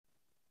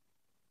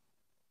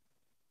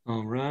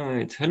All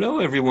right. Hello,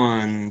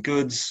 everyone.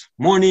 Good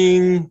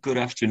morning, good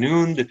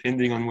afternoon,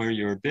 depending on where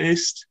you're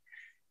based.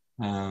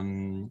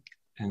 I'd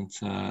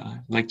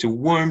like to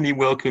warmly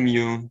welcome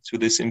you to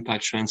this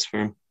Impact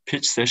Transfer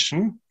pitch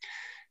session.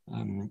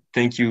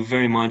 Thank you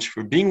very much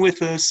for being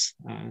with us.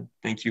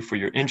 Thank you for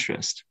your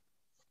interest.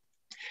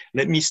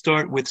 Let me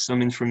start with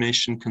some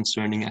information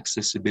concerning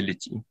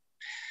accessibility.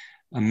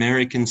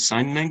 American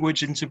Sign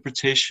Language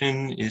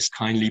interpretation is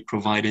kindly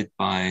provided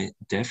by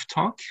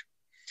DevTalk,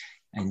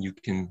 and you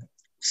can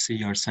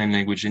see our sign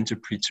language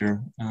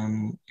interpreter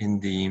in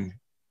the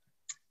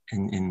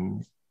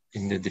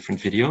different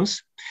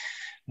videos.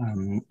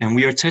 And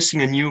we are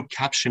testing a new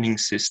captioning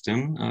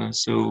system,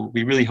 so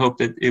we really hope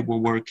that it will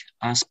work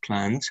as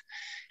planned.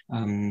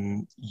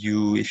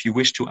 If you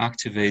wish to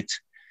activate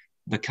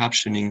the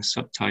captioning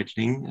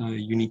subtitling,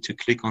 you need to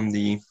click on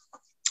the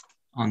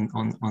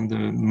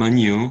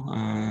menu.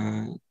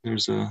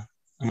 There's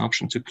an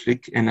option to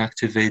click and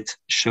activate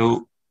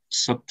Show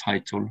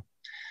Subtitle.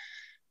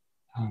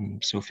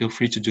 So feel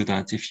free to do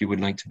that if you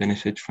would like to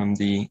benefit from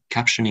the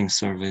captioning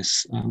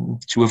service.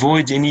 To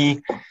avoid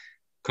any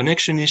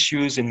connection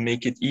issues and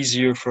make it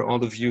easier for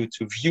all of you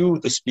to view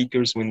the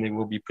speakers when they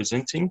will be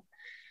presenting,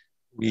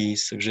 we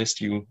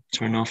suggest you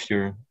turn off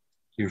your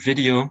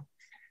video.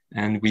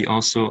 And we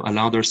also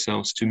allowed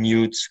ourselves to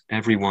mute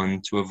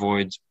everyone to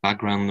avoid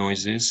background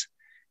noises.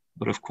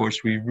 But of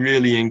course, we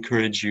really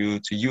encourage you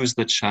to use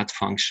the chat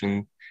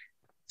function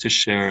to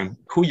share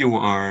who you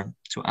are,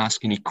 to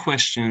ask any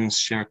questions,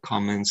 share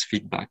comments,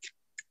 feedback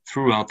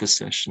throughout the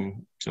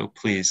session. So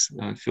please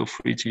feel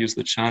free to use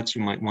the chat.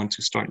 You might want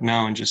to start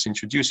now and just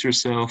introduce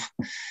yourself,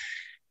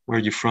 where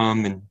you're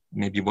from, and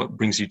maybe what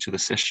brings you to the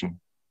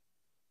session.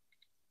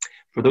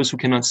 For those who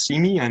cannot see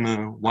me, I'm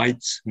a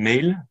white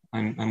male.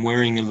 I'm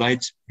wearing a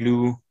light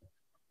blue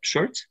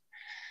shirt.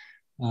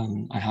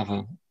 I have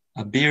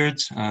a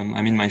beard.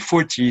 I'm in my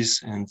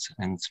 40s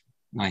and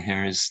my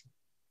hair is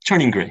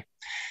turning gray.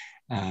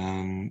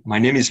 My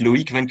name is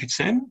Loic van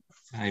Cutsem.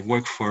 I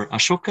work for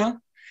Ashoka,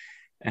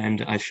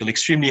 and I feel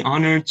extremely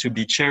honored to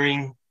be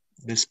chairing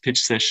this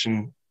pitch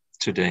session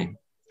today.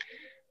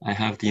 I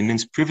have the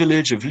immense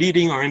privilege of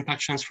leading our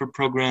impact transfer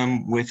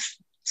program with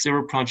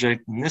Zero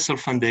Project, Essl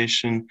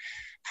Foundation,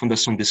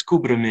 Fundación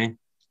Descúbreme,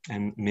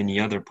 and many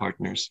other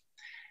partners.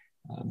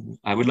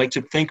 I would like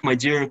to thank my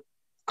dear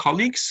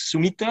colleagues,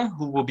 Sumita,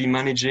 who will be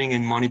managing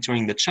and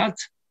monitoring the chat,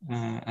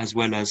 as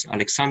well as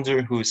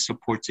Alexander, who is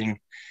supporting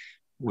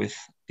with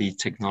the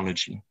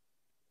technology.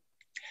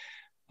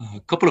 A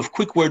couple of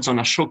quick words on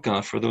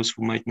Ashoka for those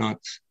who might not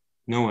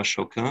know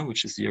Ashoka,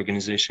 which is the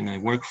organization I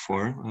work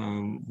for.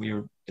 We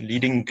are a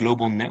leading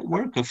global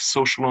network of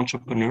social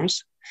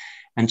entrepreneurs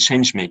and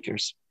change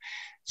makers.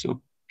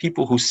 So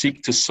people who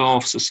seek to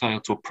solve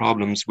societal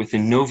problems with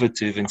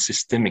innovative and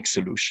systemic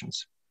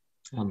solutions.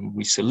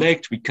 We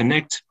select, we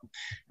connect,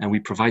 and we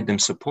provide them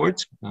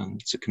support.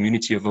 It's a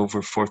community of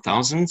over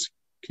 4,000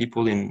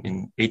 people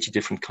in 80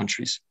 different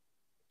countries,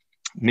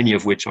 many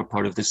of which are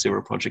part of the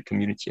Zero Project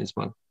community as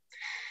well.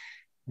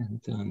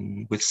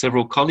 And with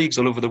several colleagues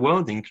all over the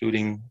world,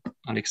 including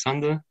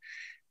Alexander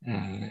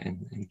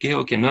and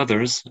Georg and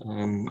others,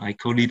 I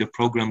co-lead a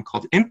program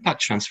called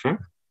Impact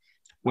Transfer,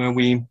 where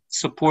we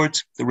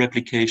support the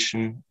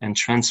replication and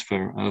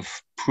transfer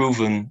of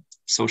proven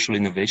social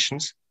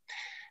innovations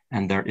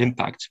and their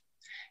impact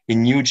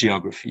in new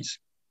geographies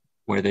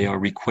where they are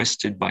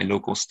requested by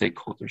local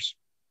stakeholders.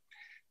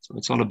 So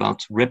it's all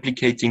about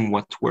replicating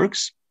what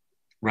works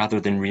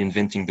rather than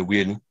reinventing the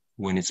wheel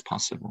when it's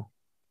possible.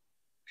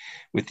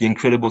 With the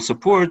incredible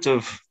support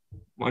of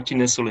Martin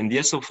Essl and the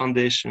Essl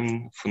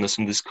Foundation,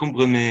 Fundación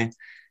Descúbreme,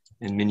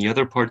 and many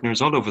other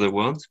partners all over the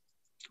world,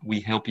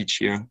 we help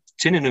each year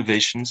 10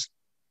 innovations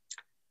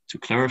to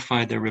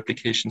clarify their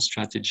replication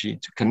strategy,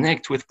 to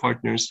connect with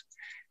partners,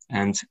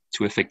 and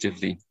to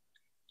effectively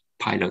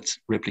pilot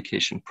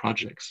replication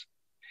projects.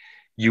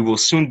 You will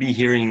soon be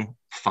hearing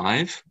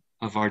 5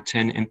 of our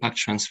 10 impact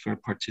transfer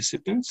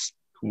participants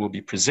who will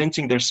be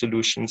presenting their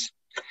solutions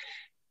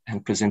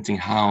and presenting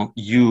how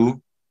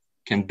you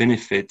can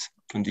benefit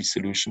from these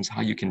solutions,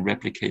 how you can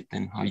replicate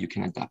them, how you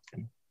can adapt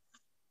them.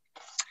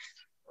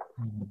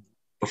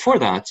 Before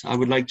that, I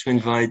would like to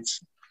invite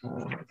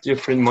dear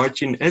friend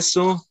Martin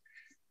Essl,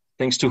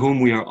 thanks to whom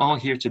we are all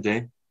here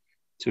today,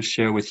 to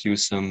share with you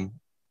some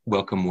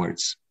welcome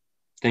words.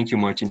 Thank you,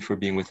 Martin, for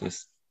being with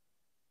us.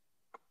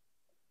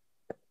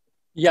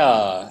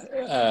 Yeah,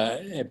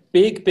 a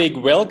big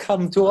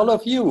welcome to all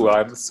of you.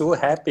 I'm so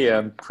happy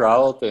and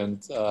proud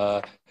and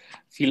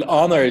feel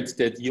honored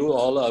that you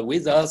all are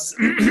with us.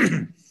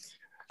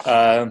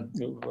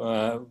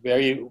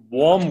 Very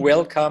warm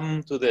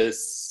welcome to the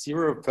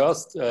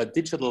first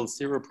Digital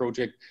Zero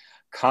Project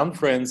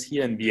conference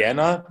here in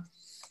Vienna.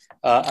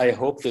 I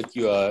hope that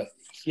you are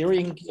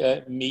hearing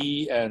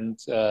me and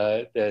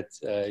that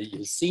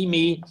you see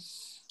me.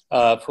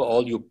 For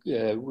all you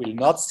will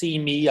not see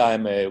me,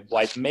 I'm a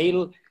white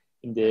male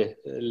in the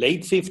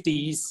late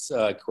 50s,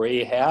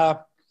 gray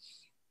hair,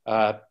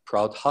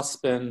 proud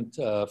husband,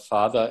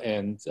 father,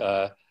 and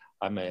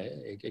I'm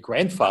a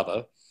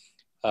grandfather.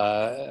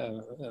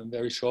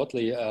 very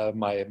shortly,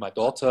 my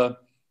daughter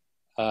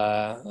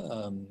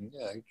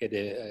get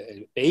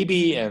a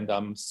baby, and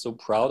I'm so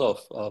proud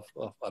of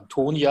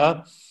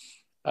Antonia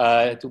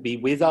to be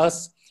with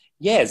us.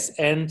 Yes,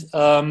 and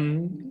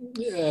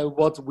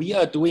what we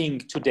are doing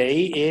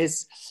today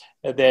is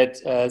that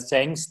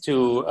thanks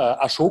to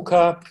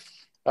Ashoka,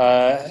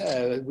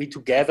 we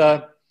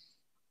together,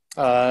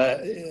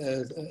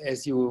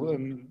 as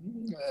you,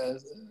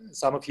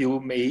 some of you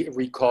may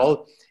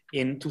recall,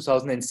 in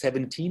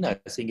 2017, I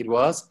think it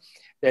was,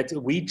 that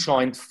we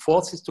joined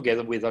forces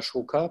together with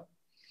Ashoka.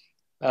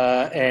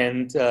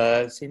 And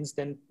since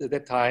then, at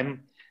that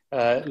time,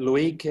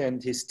 Loic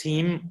and his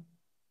team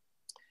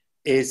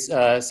is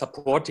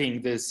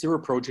supporting the Zero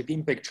Project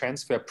Impact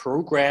Transfer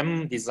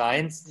Program,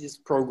 designs this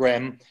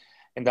program.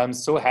 And I'm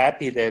so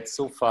happy that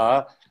so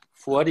far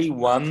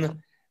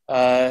 41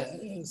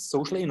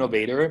 social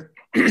innovators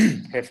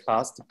have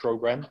passed the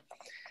program.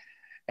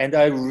 And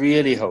I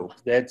really hope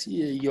that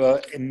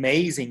your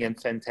amazing and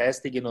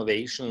fantastic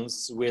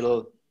innovations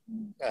will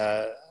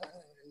have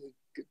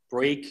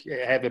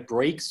a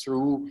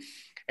breakthrough,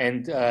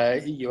 and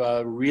you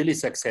are really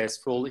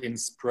successful in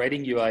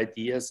spreading your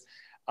ideas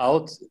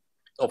out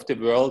of the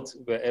world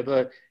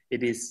wherever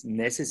it is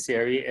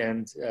necessary.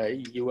 And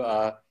you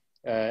are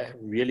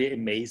really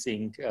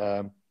amazing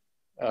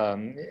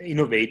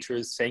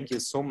innovators. Thank you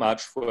so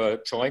much for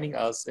joining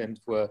us and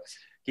for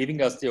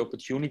giving us the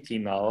opportunity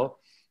now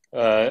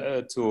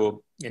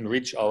to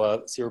enrich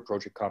our Zero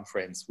Project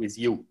Conference with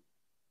you.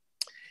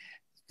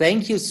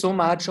 Thank you so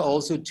much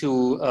also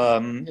to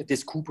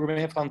this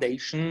Cutsem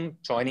Foundation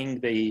joining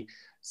the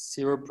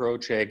Zero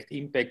Project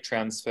Impact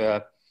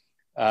Transfer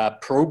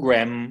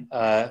program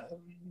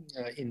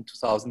in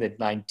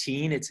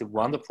 2019. It's a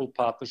wonderful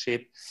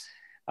partnership.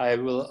 I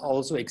will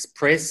also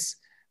express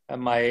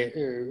my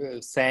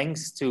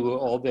thanks to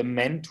all the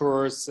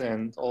mentors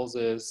and all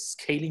the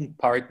scaling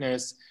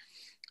partners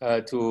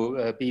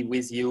to be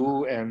with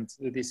you, and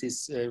this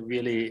is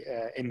really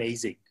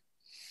amazing.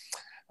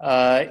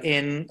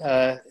 In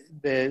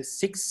the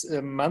 6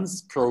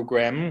 months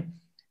program,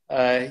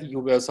 you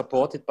were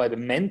supported by the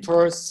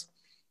mentors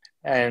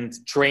and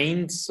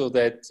trained so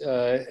that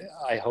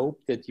I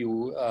hope that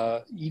you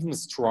are even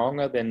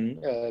stronger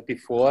than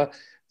before,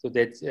 so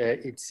that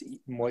it's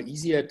more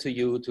easier to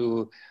you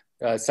to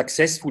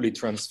successfully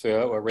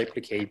transfer or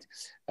replicate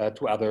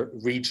to other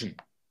regions.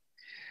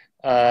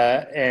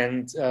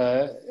 And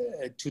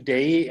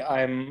today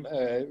I'm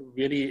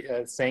really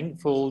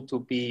thankful to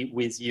be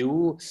with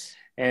you,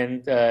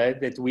 and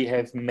that we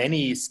have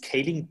many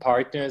scaling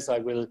partners. I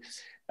will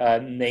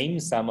name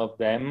some of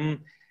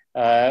them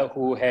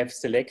who have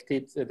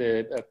selected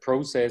the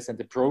process and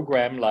the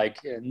program, like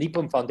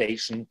Nippon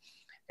Foundation,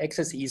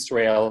 Access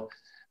Israel,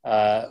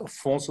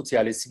 Fonds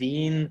Soziales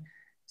Wien,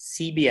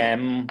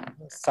 CBM,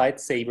 Site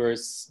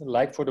Savers,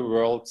 Light for the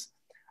World,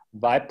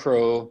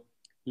 Vipro,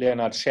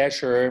 Leonard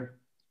Shasher,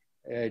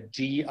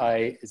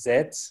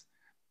 GIZ,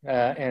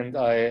 and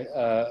I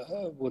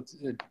would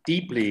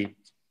deeply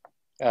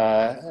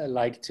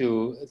like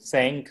to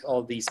thank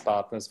all these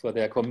partners for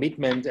their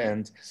commitment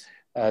and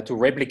to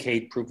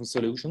replicate proven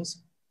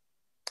solutions.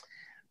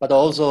 But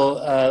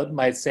also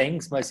my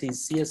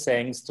sincere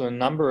thanks to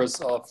numbers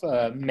of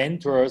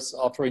mentors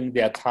offering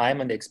their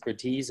time and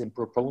expertise and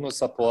pro bono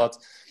support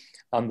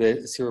on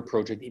the Zero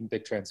Project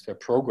Impact Transfer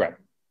Program.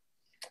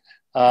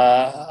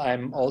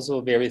 I'm also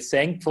very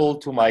thankful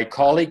to my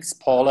colleagues,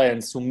 Paula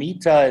and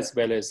Sumita, as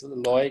well as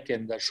Loic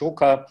and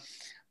Ashoka,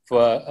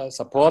 for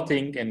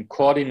supporting and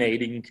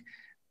coordinating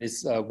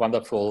this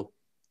wonderful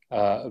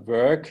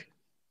work.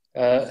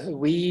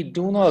 We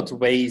do not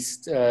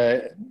waste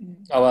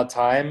our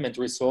time and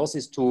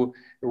resources to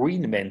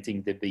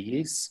reinventing the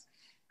wheels.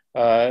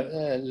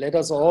 Let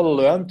us all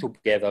learn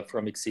together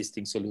from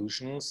existing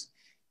solutions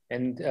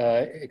and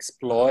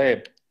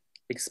explore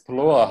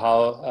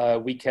how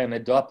we can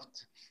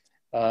adopt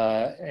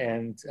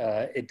and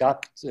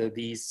adapt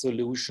these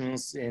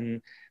solutions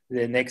in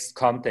the next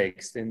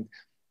context. And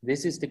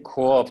this is the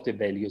core of the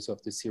values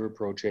of the Zero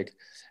Project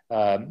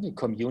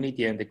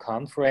community and the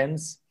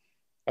conference.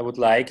 I would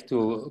like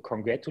to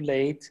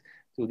congratulate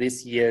to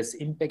this year's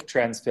Impact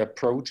Transfer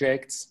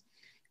projects.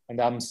 And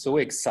I'm so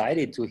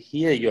excited to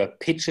hear your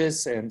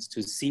pitches and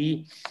to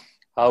see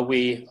how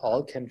we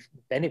all can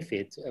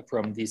benefit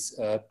from these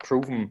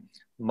proven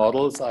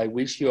models. I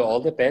wish you all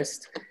the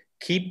best.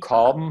 Keep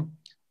calm,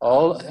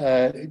 all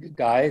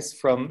guys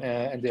from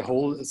and the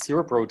whole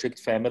Zero Project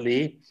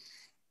family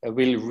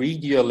will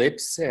read your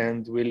lips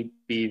and will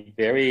be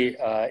very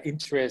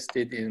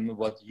interested in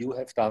what you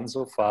have done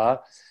so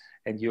far.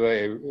 And you are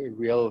a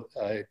real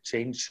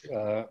change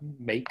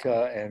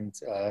maker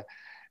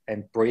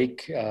and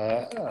break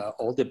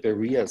all the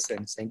barriers.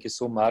 And thank you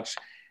so much.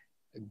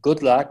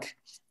 Good luck.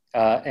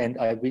 And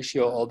I wish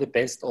you all the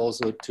best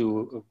also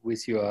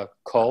with your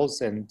calls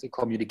and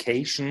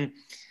communication.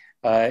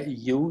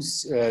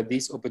 Use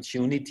this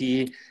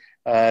opportunity.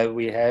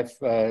 We have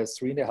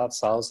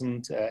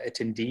 3,500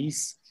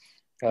 attendees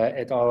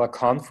at our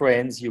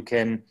conference. You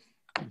can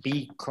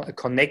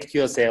connect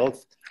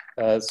yourself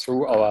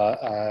through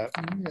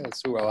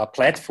our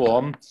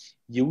platform,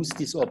 use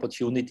these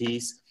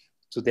opportunities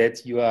so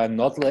that you are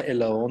not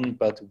alone,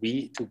 but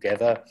we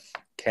together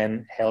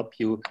can help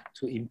you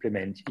to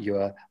implement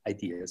your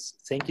ideas.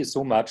 Thank you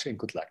so much and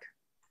good luck.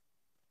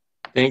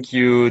 Thank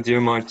you,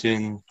 dear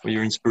Martin, for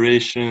your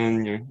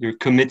inspiration, your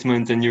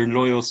commitment, and your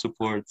loyal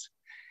support.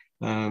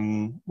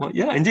 Well,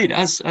 yeah, indeed,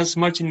 as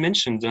Martin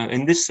mentioned,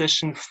 in this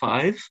session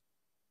 5,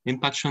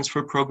 Impact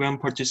Transfer Program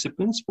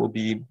participants will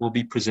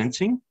be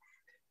presenting.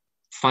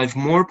 5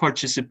 more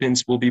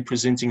participants will be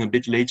presenting a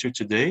bit later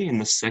today in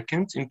the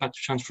second Impact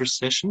Transfer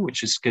session,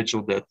 which is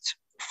scheduled at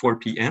 4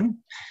 p.m.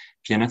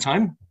 Vienna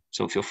time.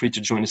 So feel free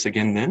to join us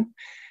again then.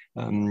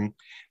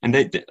 And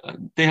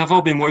they have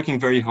all been working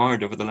very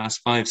hard over the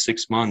last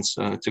 5-6 months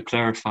to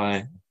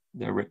clarify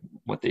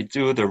what they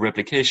do, their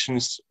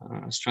replications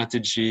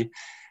strategy,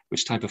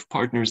 which type of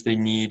partners they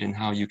need, and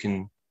how you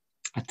can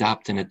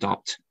adapt and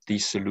adopt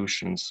these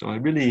solutions. So I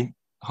really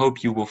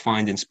hope you will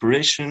find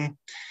inspiration,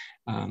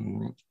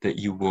 that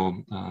you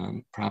will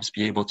perhaps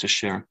be able to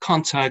share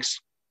contacts,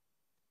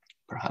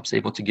 perhaps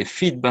able to give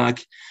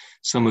feedback.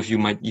 Some of you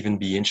might even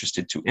be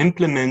interested to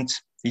implement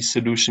these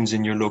solutions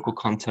in your local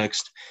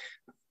context.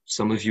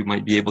 Some of you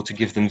might be able to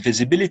give them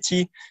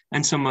visibility,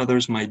 and some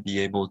others might be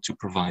able to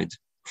provide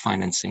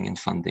financing and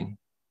funding.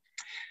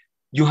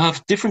 You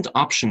have different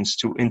options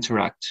to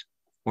interact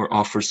or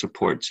offer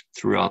support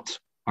throughout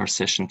our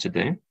session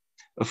today.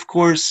 Of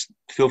course,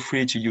 feel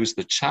free to use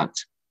the chat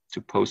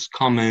to post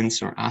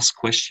comments or ask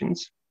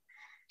questions.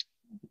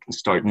 You can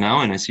start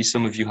now, and I see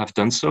some of you have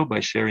done so by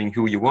sharing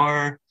who you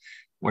are,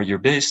 where you're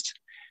based.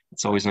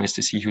 It's always nice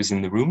to see who's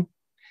in the room.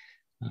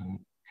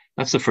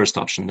 That's the first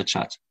option, the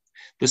chat.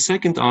 The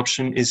second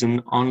option is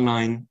an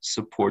online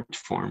support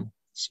form.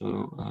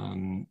 So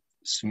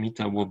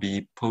Sumita will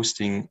be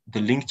posting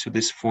the link to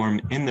this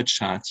form in the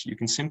chat. You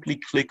can simply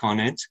click on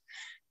it,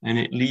 and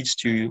it leads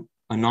to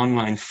an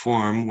online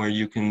form where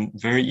you can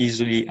very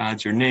easily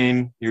add your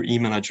name, your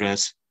email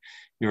address,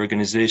 your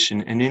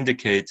organization, and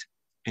indicate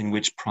in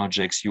which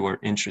projects you are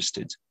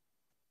interested.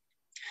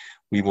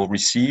 We will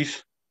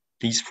receive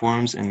these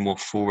forms and will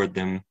forward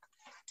them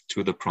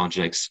to the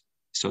projects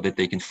so that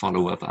they can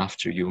follow up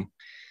after you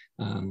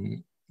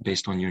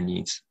based on your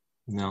needs.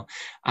 Now,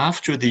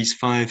 after these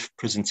 5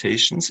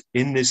 presentations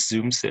in this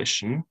Zoom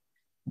session,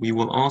 we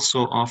will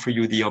also offer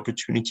you the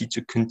opportunity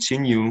to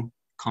continue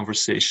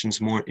conversations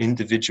more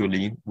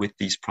individually with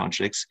these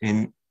projects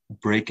in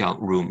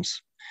breakout rooms.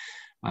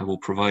 I will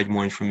provide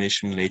more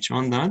information later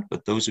on that,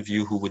 but those of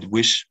you who would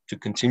wish to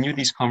continue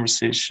these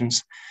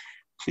conversations,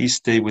 please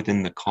stay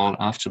within the call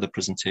after the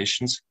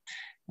presentations,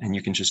 and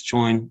you can just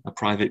join a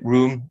private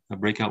room, a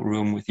breakout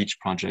room with each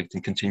project,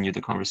 and continue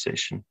the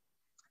conversation.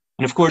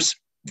 And of course,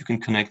 you can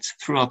connect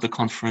throughout the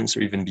conference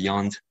or even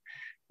beyond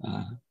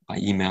by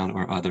email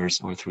or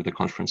others, or through the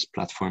conference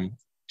platform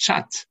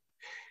chat.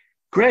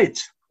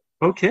 Great.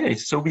 Okay,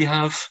 so we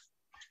have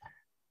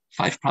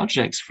 5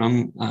 projects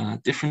from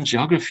different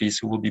geographies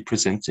who will be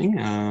presenting.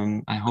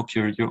 I hope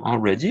you're all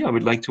ready. I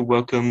would like to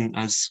welcome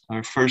as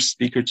our first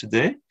speaker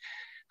today,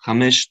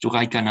 Ramesh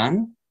Duraikannan,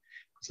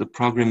 who's the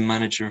program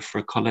manager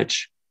for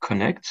College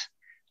Connect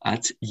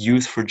at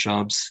Youth for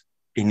Jobs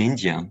in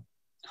India.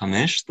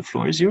 Ramesh, the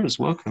floor is yours.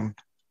 Welcome.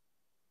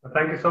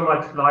 Thank you so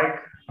much, Loic.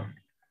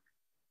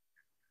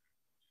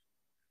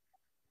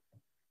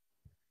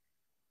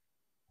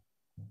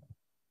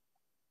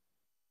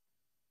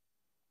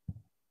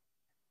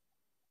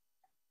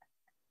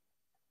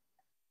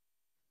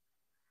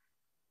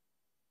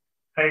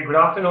 Hey, good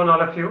afternoon,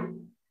 all of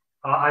you.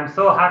 I'm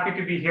so happy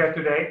to be here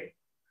today.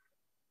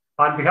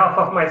 On behalf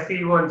of my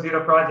CEO and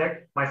Zero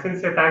project, my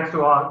sincere thanks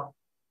to all.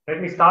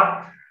 Let me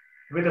start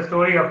with the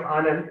story of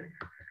Anand.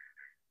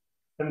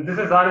 And this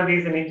is Anand.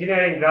 He's an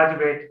engineering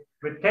graduate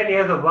with 10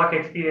 years of work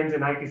experience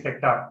in IT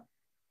sector.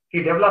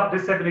 He developed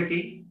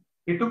disability.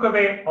 He took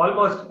away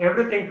almost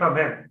everything from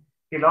him.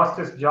 He lost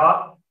his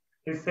job,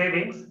 his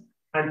savings,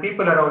 and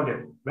people around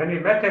him. When we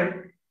met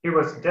him, he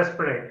was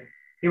desperate.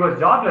 He was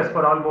jobless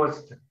for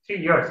almost 3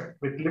 years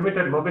with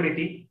limited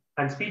mobility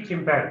and speech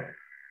impaired.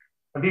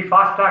 And we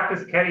fast-tracked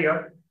his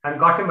career and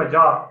got him a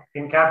job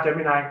in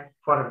Capgemini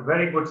for a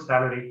very good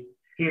salary.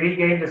 He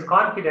regained his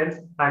confidence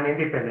and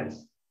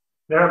independence.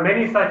 There are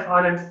many such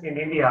Anands in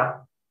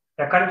India,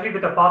 a country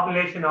with a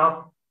population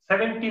of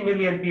 70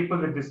 million people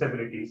with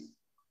disabilities.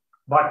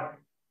 But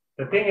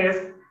the thing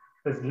is,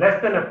 there's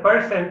less than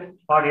 1%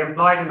 are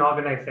employed in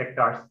organized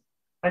sectors,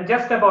 and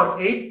just about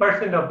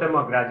 8% of them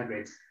are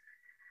graduates.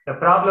 The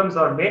problems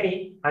are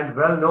many and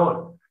well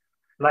known,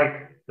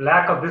 like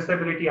lack of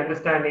disability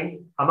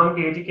understanding among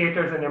the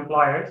educators and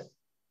employers,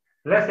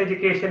 less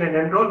education and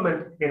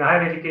enrollment in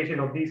higher education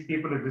of these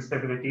people with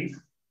disabilities,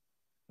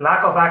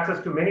 lack of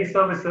access to many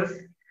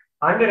services,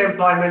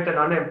 underemployment and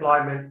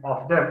unemployment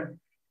of them,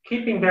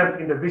 keeping them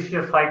in the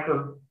vicious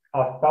cycle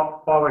of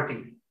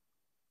poverty.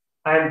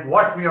 And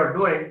what we are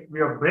doing, we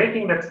are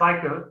breaking that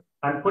cycle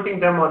and putting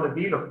them on the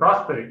wheel of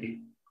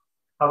prosperity.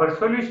 Our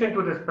solution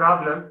to this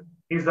problem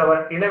is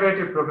our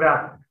innovative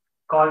program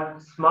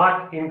called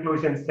Smart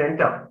Inclusion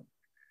Center.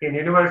 in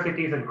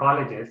universities and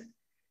colleges,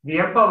 we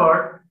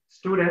empower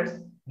students,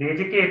 the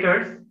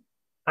educators,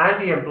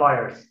 and the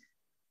employers.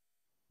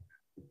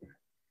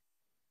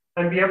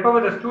 And we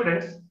empower the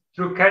students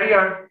through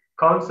career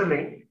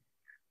counseling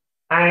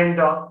and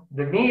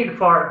the need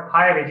for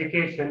higher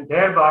education,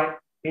 thereby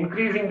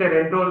increasing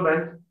their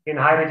enrollment in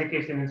higher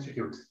education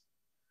institutes.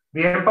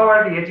 We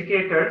empower the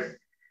educators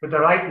with the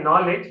right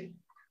knowledge,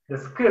 the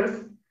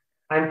skills,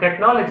 and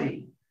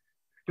technology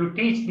to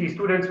teach the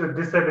students with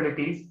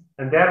disabilities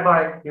and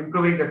thereby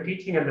improving the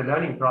teaching and the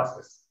learning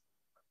process.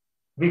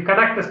 We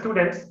connect the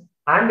students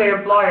and the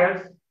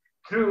employers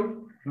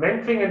through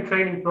mentoring and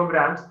training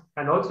programs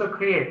and also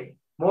create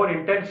more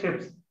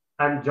internships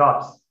and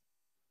jobs.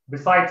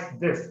 Besides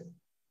this,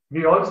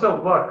 we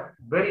also work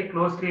very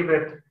closely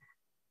with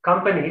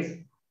companies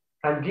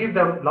and give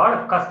them a lot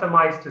of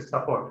customized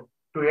support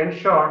to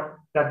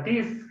ensure that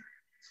these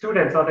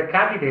students or the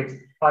candidates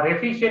are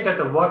efficient at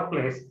the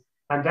workplace,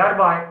 and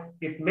thereby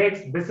it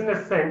makes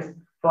business sense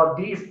for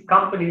these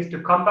companies to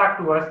come back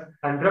to us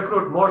and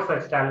recruit more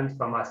such talents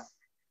from us.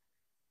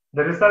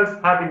 The results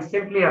have been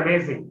simply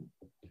amazing.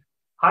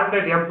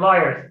 100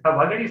 employers have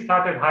already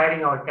started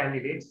hiring our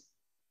candidates,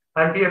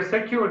 and we have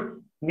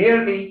secured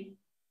nearly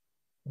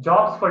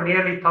jobs for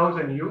nearly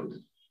 1,000 youth,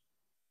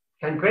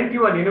 and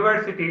 21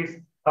 universities,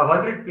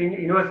 100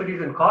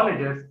 universities and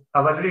colleges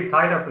have already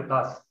tied up with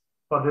us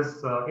for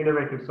this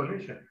innovative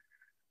solution.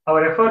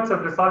 Our efforts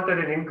have resulted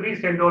in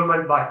increased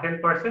enrollment by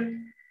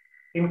 10%,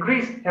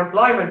 increased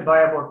employment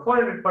by about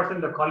 400%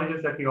 of the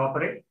colleges that we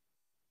operate,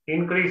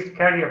 increased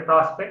career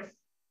prospects,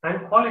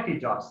 and quality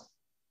jobs.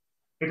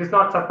 It is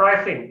not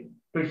surprising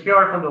to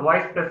hear from the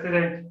Vice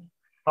President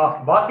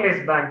of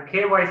Barclays Bank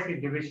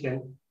KYC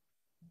Division,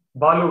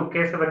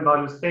 Kesavan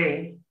Balu,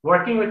 saying,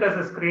 working with us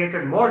has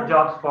created more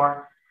jobs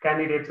for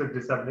candidates with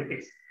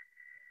disabilities.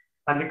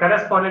 And the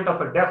correspondent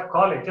of a deaf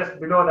college, just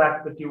below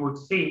that you would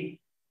see,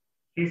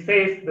 he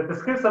says that the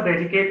skills of the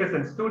educators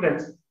and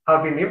students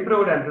have been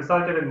improved and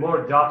resulted in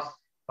more jobs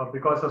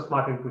because of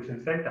Smart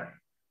Inclusion Center.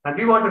 And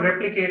we want to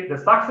replicate the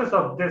success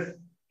of this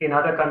in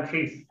other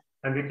countries,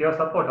 and with your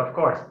support, of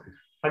course.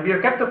 And we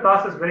have kept the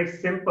process very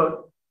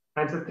simple,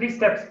 and it's a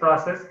 3-step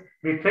process.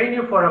 We train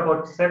you for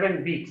about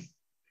 7 weeks.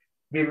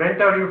 We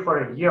mentor you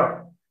for a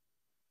year,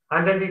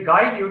 and then we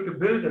guide you to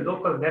build a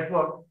local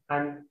network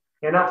and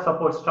enough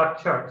support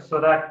structure so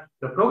that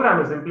the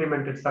program is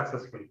implemented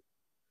successfully.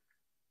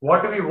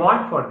 What do we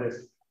want for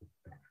this?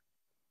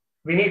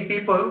 We need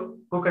people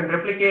who can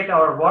replicate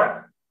our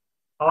work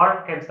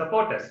or can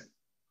support us.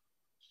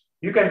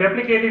 You can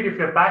replicate it if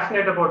you're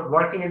passionate about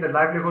working in the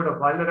livelihood of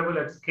vulnerable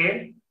at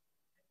scale,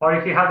 or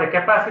if you have the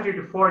capacity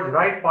to forge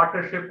right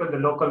partnership with the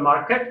local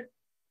market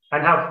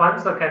and have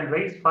funds or can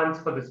raise funds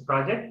for this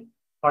project,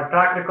 or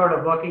track record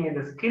of working in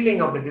the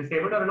skilling of the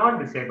disabled or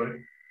non-disabled.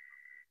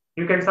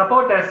 You can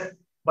support us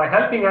by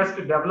helping us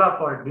to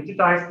develop or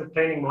digitize the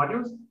training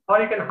modules,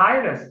 or you can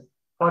hire us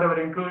for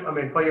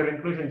your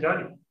inclusion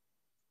journey.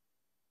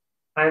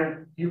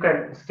 And you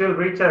can still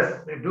reach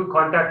us, do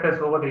contact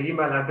us over the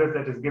email address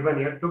that is given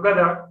here.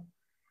 Together,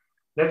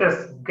 let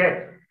us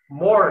get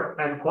more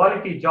and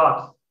quality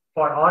jobs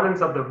for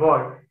Anands of the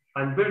world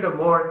and build a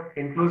more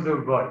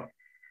inclusive world.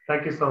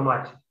 Thank you so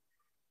much.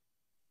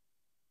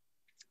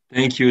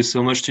 Thank you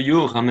so much to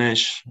you,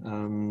 Ramesh.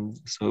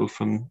 So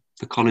from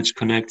the College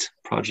Connect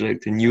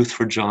project and Youth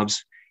for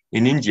Jobs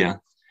in India.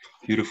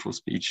 Beautiful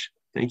speech.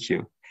 Thank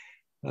you.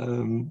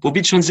 We'll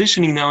be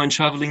transitioning now and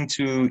traveling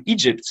to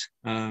Egypt.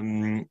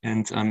 And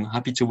I'm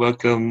happy to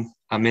welcome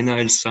Amena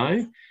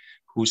El-Saie,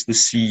 who's the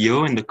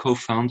CEO and the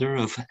co-founder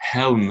of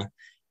Helm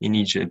in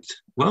Egypt.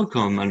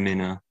 Welcome,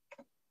 Amena.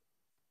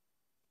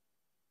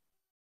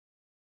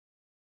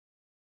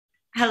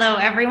 Hello,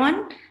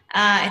 everyone.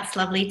 It's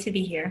lovely to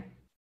be here.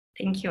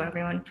 Thank you,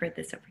 everyone, for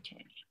this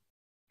opportunity.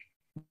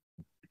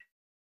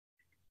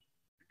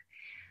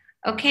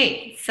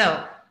 Okay,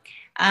 so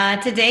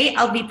today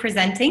I'll be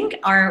presenting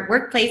our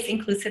Workplace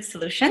Inclusive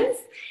Solutions.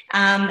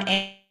 And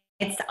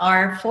it's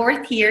our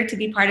 4th year to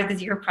be part of the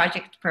Zero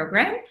Project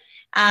program.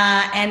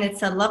 And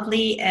it's a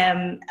lovely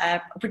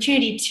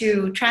opportunity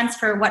to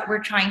transfer what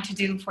we're trying to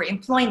do for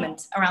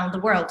employment around the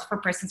world for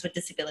persons with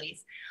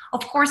disabilities.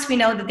 Of course, we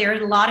know that there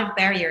are a lot of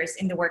barriers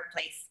in the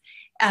workplace,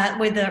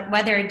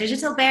 whether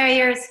digital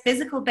barriers,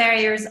 physical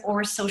barriers,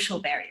 or social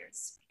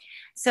barriers.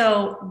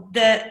 So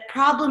the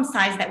problem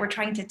size that we're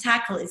trying to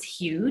tackle is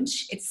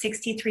huge. It's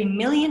 63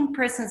 million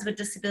persons with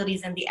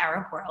disabilities in the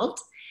Arab world.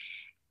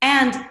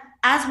 And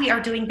as we are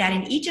doing that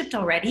in Egypt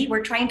already,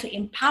 we're trying to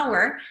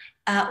empower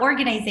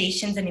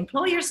organizations and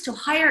employers to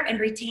hire and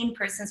retain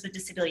persons with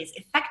disabilities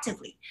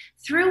effectively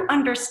through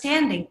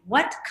understanding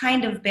what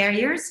kind of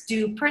barriers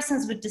do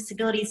persons with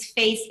disabilities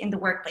face in the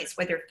workplace,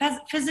 whether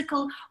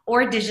physical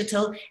or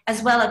digital,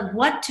 as well as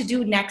what to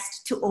do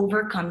next to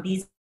overcome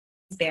these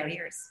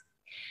barriers.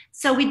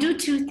 So we do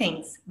 2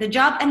 things, the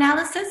job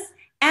analysis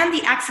and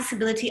the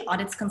accessibility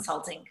audits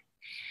consulting.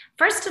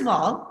 First of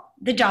all,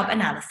 the job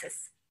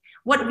analysis.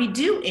 What we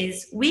do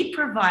is we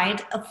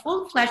provide a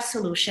full-fledged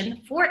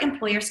solution for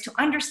employers to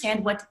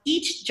understand what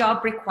each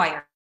job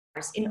requires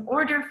in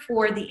order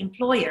for the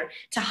employer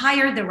to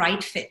hire the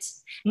right fit.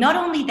 Not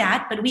only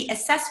that, but we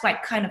assess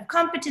what kind of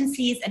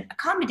competencies and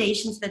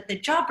accommodations that the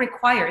job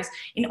requires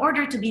in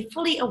order to be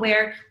fully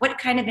aware what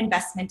kind of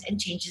investment and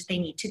changes they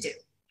need to do.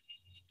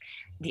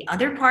 The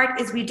other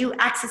part is we do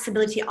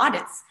accessibility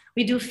audits.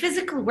 We do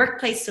physical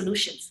workplace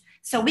solutions.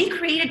 So we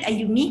created a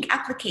unique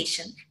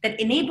application that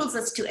enables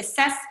us to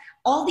assess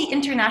all the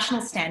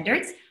international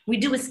standards. We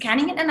do a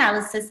scanning and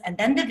analysis and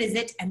then the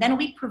visit, and then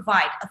we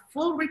provide a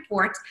full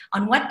report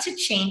on what to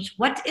change,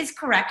 what is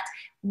correct,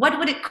 what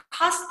would it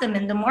cost them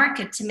in the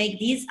market to make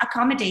these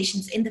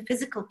accommodations in the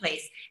physical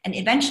place, and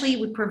eventually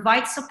we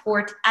provide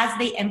support as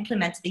they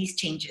implement these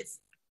changes.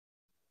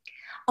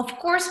 Of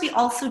course, we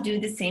also do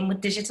the same with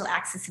digital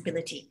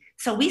accessibility.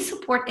 So we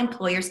support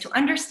employers to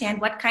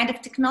understand what kind of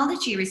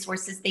technology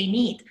resources they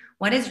need,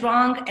 what is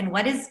wrong and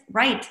what is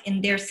right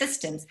in their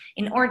systems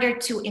in order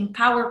to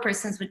empower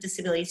persons with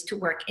disabilities to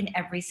work in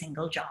every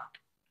single job.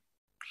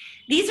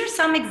 These are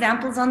some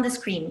examples on the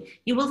screen.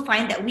 You will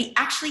find that we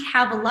actually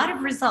have a lot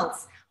of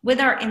results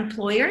with our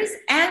employers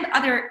and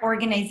other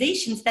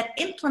organizations that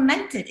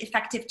implemented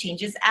effective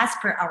changes as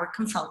per our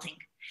consulting.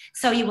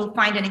 So you will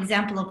find an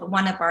example of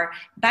one of our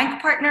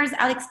bank partners,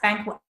 Alex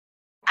Bank, who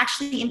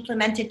actually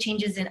implemented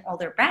changes in all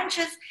their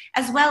branches,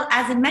 as well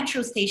as in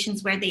metro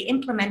stations where they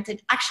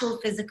implemented actual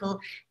physical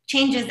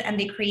changes and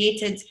they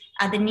created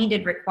the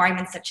needed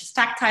requirements such as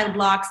tactile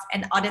blocks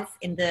and audits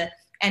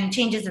and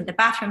changes in the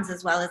bathrooms,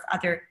 as well as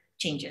other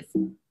changes.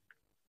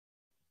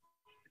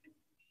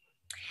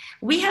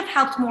 We have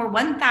helped more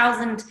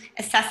 1,000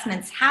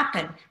 assessments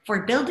happen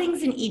for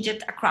buildings in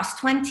Egypt across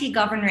 20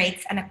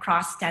 governorates and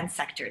across 10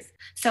 sectors.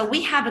 So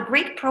we have a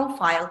great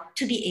profile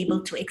to be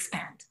able to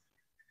expand.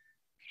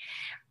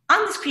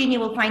 On the screen, you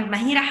will find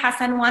Mahira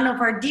Hassan, one of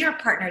our dear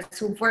partners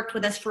who've worked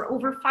with us for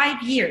over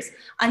 5 years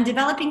on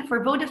developing for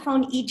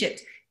Vodafone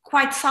Egypt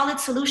quite solid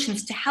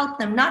solutions to help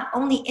them not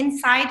only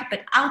inside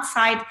but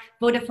outside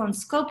Vodafone's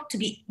scope to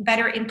be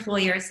better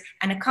employers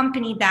and a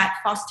company that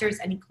fosters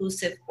an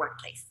inclusive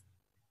workplace.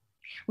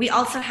 We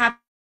also have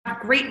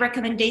great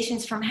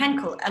recommendations from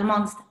Henkel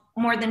amongst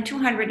more than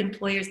 200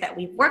 employers that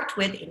we've worked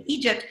with in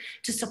Egypt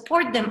to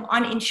support them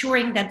on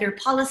ensuring that their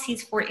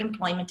policies for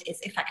employment is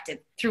effective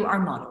through our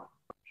model.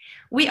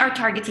 We are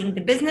targeting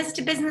the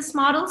business-to-business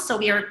model, so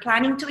we are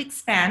planning to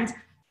expand,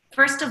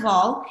 first of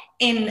all,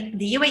 in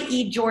the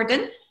UAE,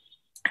 Jordan,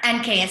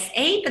 and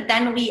KSA, but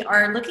then we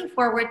are looking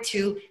forward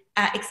to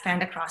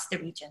expand across the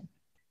region.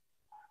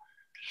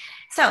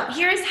 So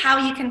here's how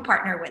you can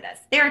partner with us.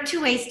 There are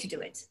 2 ways to do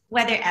it,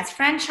 whether as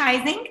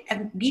franchising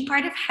and be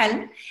part of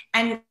Helm,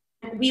 and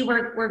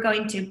we're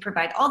going to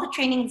provide all the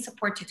training and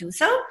support to do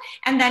so,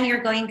 and then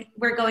we're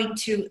going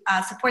to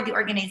support the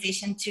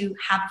organization to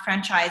have a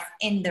franchise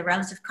in the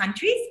relative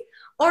countries.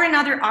 Or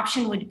another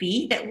option would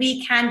be that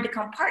we can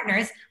become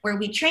partners where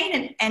we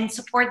train and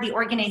support the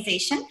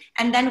organization,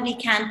 and then we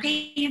can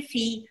pay a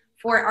fee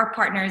for our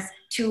partners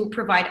to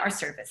provide our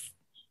service.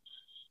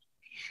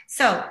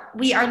 So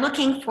we are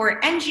looking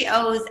for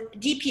NGOs,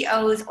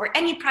 DPOs, or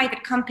any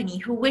private company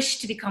who wish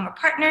to become a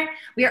partner.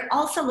 We are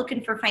also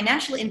looking for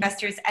financial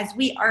investors, as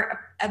we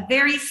are a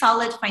very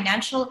solid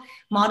financial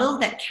model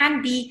that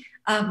can be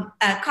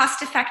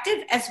cost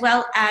effective as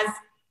well as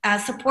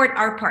support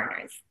our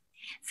partners.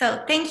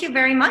 So thank you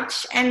very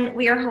much. And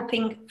we are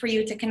hoping for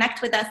you to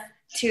connect with us,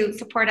 to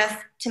support us,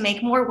 to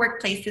make more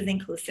workplaces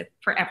inclusive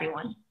for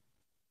everyone.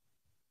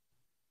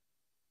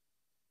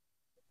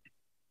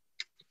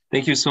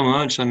 Thank you so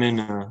much. I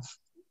mean,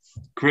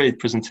 great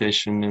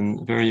presentation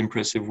and very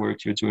impressive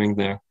work you're doing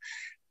there.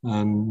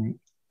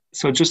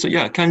 So just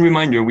a kind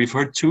reminder, we've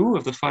heard 2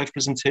 of the 5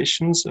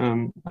 presentations.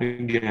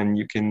 Again,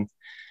 you can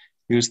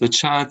use the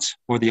chat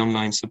or the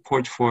online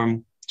support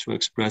form to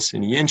express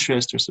any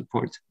interest or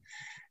support,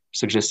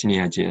 suggest any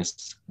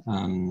ideas.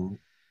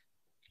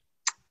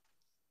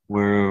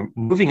 We're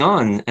moving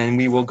on and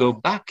we will go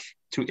back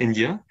to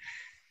India.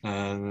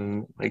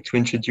 I'd like to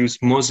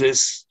introduce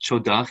Moses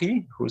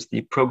Chowdari, who's the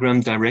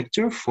program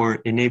director for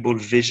Enable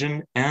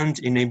Vision and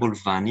Enable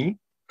Vani,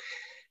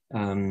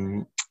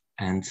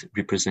 and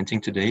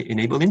representing today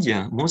Enable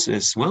India.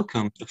 Moses,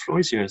 welcome. The floor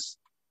is yours.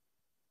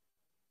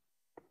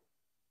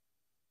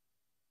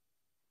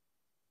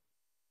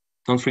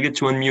 Don't forget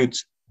to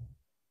unmute.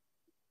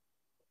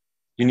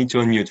 You need to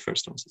unmute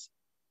first, Moses.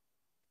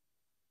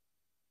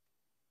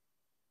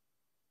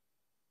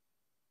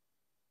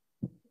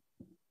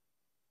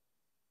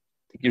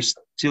 You're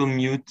still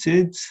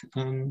muted.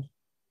 Can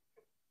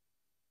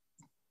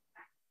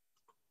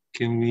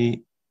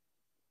we?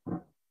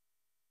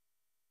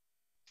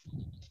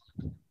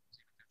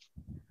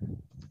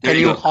 Can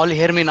you all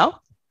hear me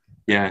now?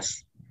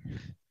 Yes.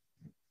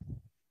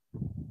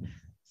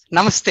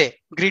 Namaste.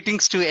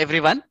 Greetings to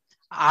everyone.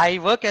 I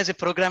work as a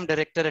program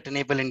director at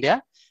Enable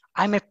India.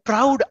 I'm a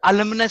proud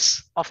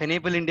alumnus of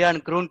Enable India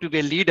and grown to be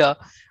a leader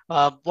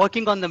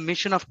working on the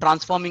mission of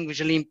transforming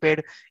visually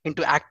impaired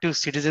into active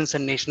citizens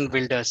and nation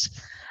builders.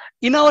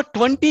 In our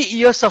 20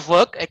 years of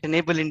work at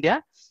Enable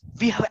India,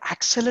 we have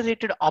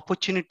accelerated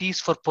opportunities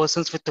for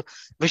persons with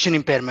vision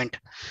impairment.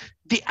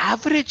 The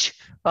average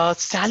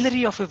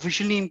salary of a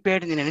visually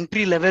impaired in an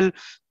entry-level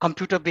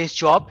computer-based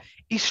job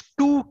is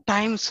 2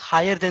 times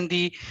higher than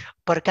the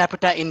per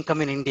capita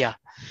income in India.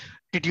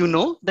 Did you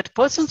know that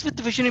persons with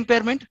vision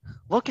impairment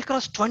work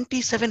across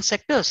 27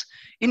 sectors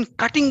in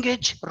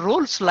cutting-edge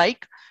roles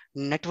like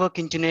network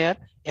engineer,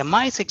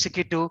 MIS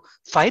executive,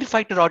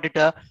 firefighter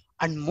auditor,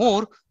 and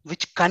more,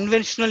 which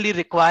conventionally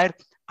require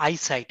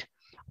eyesight?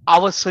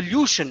 Our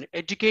solution,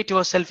 Educate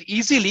Yourself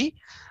Easily,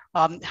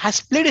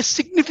 has played a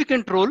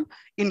significant role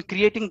in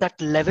creating that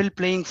level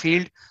playing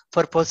field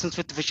for persons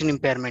with vision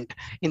impairment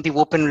in the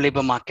open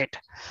labor market.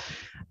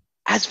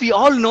 As we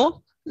all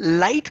know,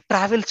 light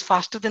travels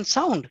faster than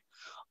sound.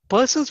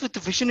 Persons with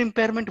vision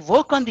impairment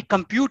work on the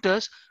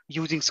computers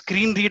using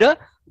screen reader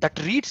that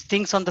reads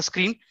things on the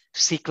screen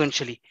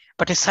sequentially.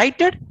 But a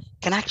sighted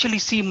can actually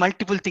see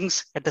multiple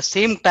things at the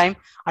same time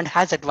and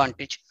has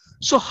advantage.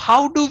 So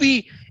how do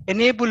we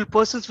enable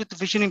persons with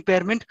vision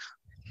impairment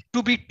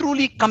to be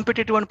truly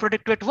competitive and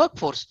productive at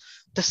workforce?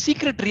 The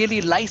secret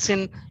really lies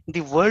in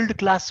the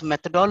world-class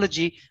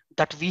methodology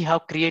that we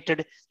have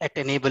created at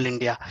Enable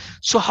India.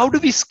 So how do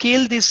we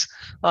scale these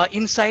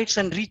insights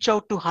and reach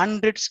out to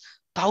hundreds,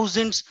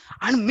 thousands,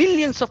 and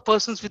millions of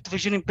persons with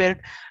vision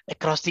impaired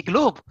across the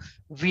globe?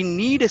 We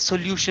need a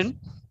solution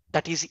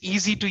that is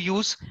easy to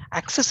use,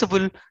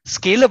 accessible,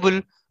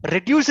 scalable,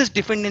 reduces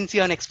dependency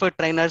on expert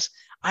trainers,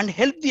 and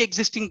help the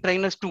existing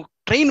trainers to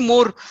train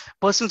more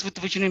persons with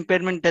vision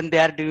impairment than they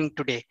are doing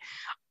today.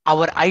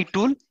 Our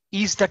iTool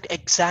is that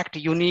exact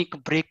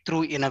unique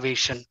breakthrough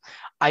innovation.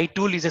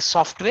 iTool is a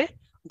software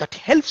that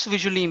helps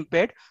visually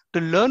impaired to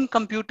learn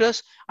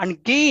computers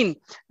and gain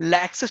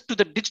access to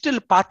the digital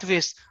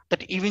pathways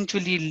that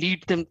eventually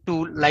lead them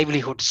to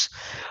livelihoods.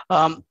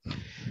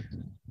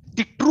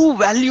 The true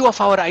value of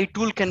our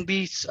iTool can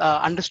be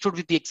understood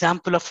with the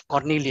example of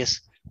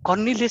Cornelius.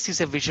 Cornelius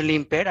is a visually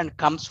impaired and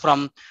comes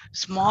from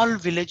small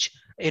village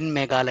in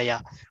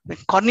Meghalaya.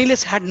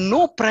 Cornelius had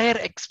no prior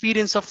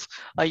experience of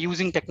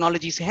using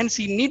technologies, hence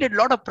he needed a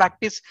lot of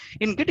practice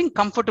in getting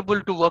comfortable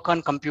to work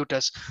on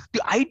computers. The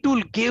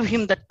iTool gave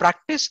him that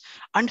practice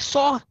and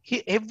saw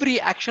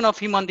every action of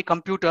him on the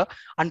computer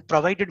and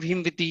provided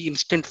him with the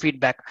instant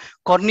feedback.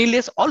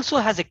 Cornelius also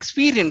has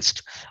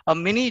experienced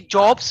many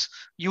jobs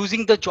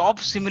using the job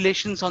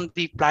simulations on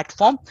the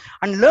platform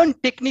and learn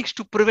techniques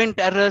to prevent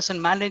errors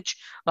and manage,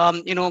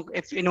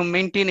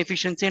 maintain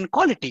efficiency and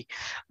quality.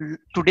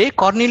 Today,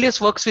 Cornelius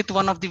works with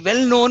one of the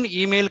well-known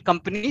email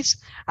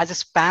companies as a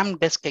spam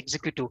desk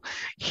executive.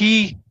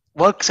 He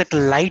works at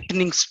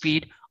lightning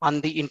speed on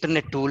the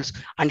internet tools,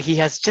 and he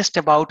has just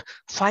about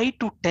 5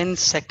 to 10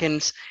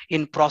 seconds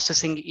in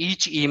processing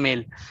each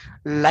email.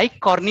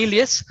 Like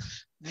Cornelius,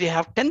 we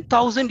have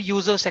 10,000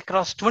 users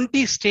across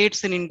 20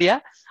 states in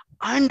India,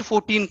 and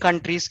 14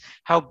 countries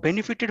have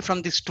benefited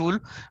from this tool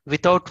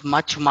without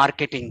much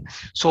marketing.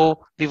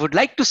 So we would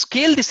like to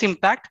scale this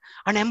impact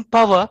and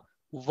empower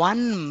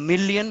 1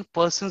 million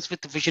persons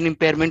with vision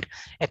impairment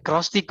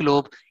across the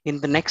globe in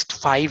the next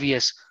 5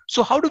 years.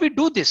 So how do we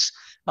do this?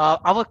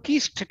 Our key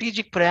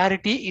strategic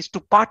priority is to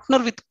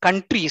partner with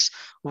countries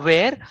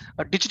where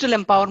digital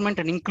empowerment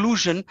and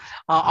inclusion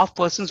of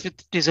persons with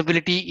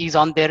disability is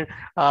on their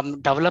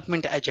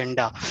development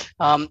agenda.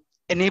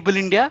 Enable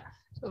India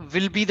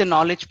will be the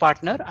knowledge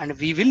partner, and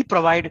we will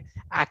provide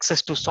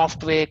access to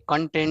software,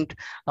 content,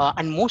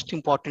 and most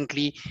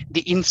importantly,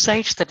 the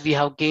insights that we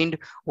have gained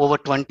over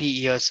 20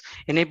 years.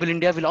 Enable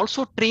India will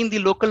also train the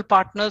local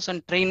partners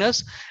and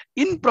trainers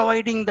in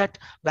providing that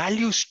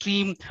value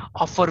stream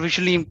for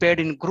visually impaired,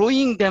 in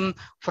growing them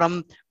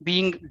from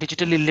being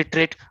digitally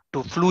literate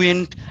to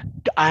fluent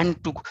and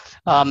to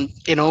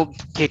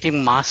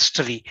getting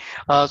mastery.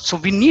 So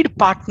we need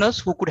partners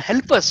who could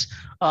help us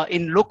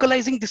in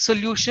localizing the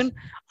solution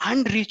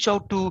and reach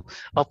out to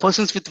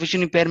persons with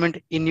vision impairment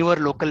in your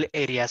local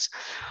areas.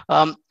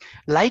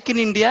 Like in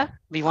India,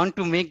 we want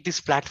to make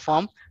this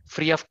platform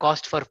free of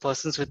cost for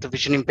persons with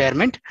vision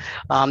impairment.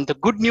 The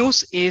good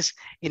news is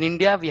in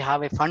India, we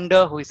have a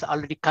funder who is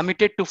already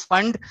committed to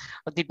fund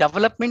the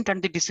development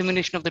and the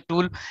dissemination of the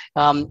tool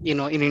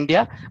in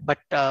India. But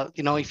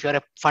if you're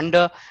a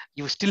funder,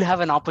 you still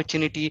have an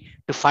opportunity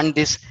to fund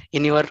this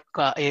in your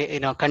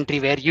country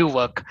where you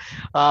work.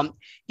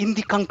 In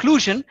the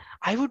conclusion,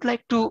 I would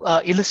like to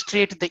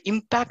illustrate the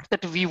impact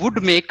that we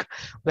would make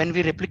when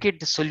we replicate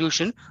the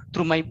solution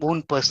through my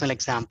own personal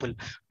example.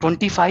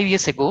 25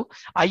 years ago,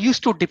 I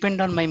used to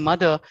depend on my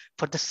mother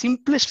for the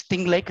simplest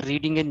thing like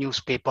reading a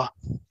newspaper.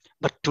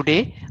 But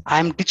today, I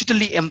am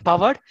digitally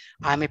empowered.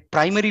 I am a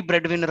primary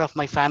breadwinner of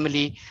my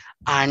family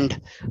and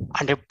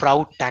a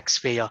proud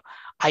taxpayer.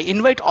 I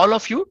invite all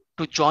of you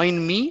to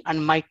join me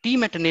and my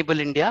team at Enable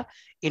India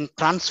in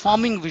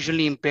transforming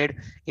visually impaired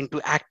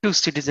into active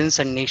citizens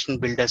and nation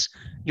builders.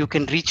 You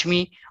can reach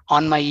me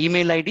on my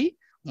email ID,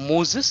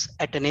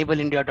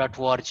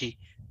 moses@enableindia.org.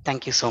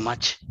 Thank you so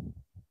much.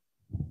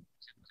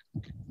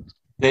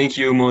 Thank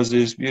you,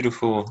 Moses.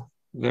 Beautiful,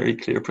 very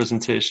clear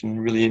presentation.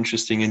 Really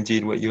interesting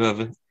indeed what you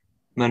have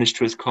managed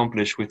to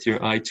accomplish with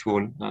your eye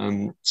tool.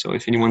 So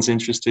if anyone's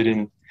interested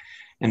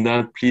in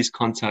that, please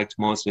contact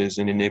Moses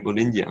and Enable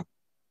India.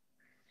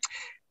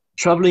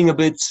 Traveling a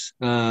bit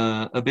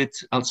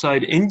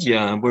outside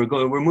India,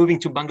 we're moving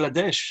to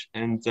Bangladesh,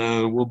 and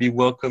we'll be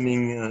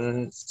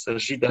welcoming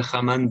Sajida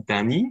Rahman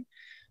Dani,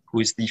 who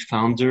is the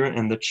founder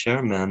and the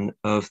chairman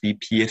of the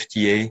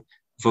PFDA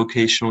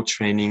Vocational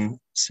Training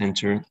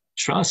Center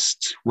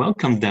Trust.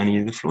 Welcome,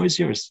 Dani. The floor is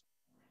yours.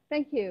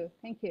 Thank you.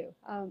 Thank you.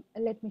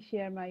 Let me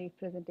share my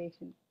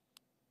presentation.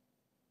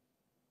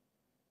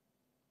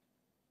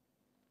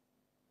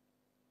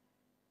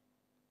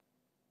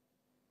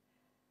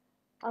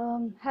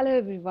 Hello,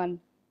 everyone.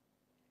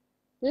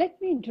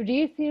 Let me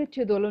introduce you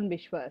to Dolon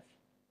Bishwas,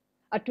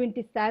 a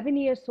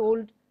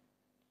 27-year-old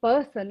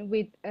person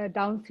with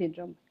Down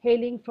syndrome,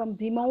 hailing from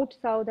remote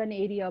southern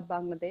area of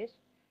Bangladesh,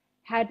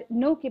 had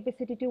no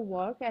capacity to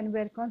work and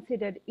were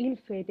considered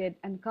ill-fated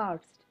and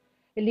cursed,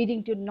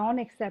 leading to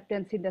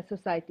non-acceptance in the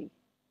society.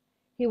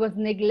 He was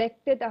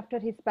neglected after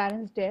his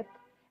parents' death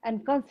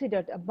and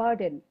considered a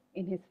burden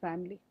in his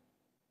family.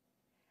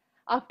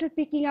 After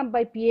picking up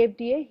by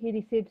PFDA, he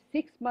received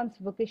 6 months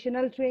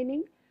vocational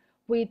training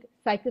with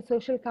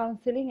psychosocial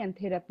counseling and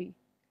therapy.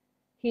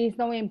 He is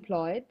now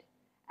employed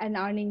and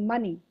earning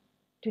money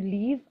to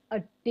live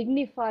a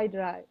dignified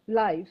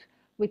life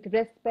with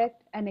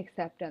respect and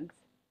acceptance.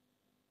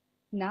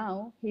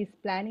 Now he is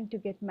planning to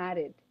get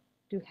married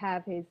to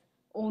have his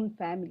own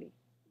family.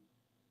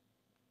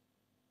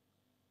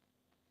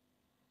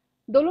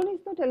 Dolon is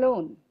not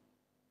alone.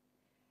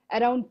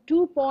 Around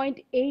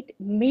 2.8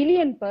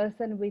 million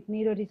persons with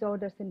neuro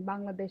disorders in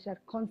Bangladesh are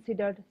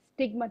considered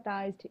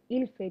stigmatized,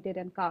 ill-fated,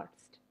 and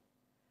cursed.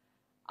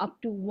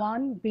 Up to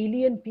 1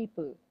 billion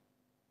people,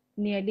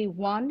 nearly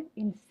 1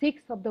 in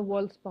 6 of the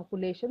world's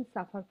population,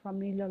 suffer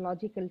from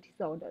neurological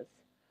disorders,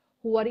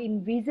 who are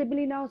invisible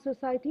in our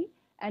society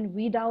and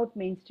without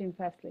mainstream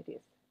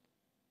facilities.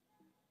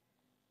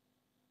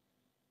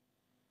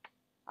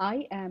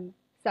 I am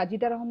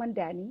Sajida Rahman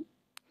Dani,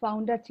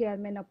 founder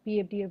chairman of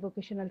PFDA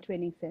Vocational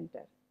Training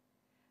Center.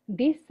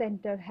 This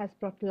center has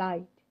brought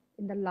light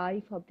in the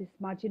life of this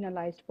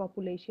marginalized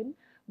population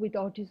with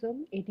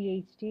autism,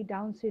 ADHD,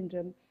 Down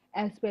syndrome,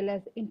 as well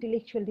as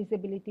intellectual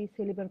disability,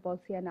 cerebral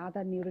palsy, and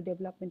other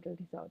neurodevelopmental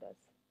disorders.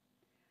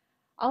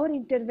 Our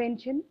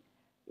intervention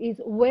is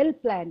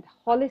well-planned,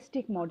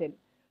 holistic model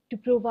to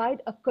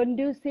provide a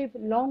conducive,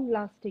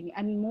 long-lasting,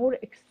 and more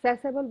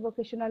accessible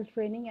vocational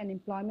training and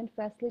employment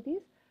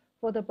facilities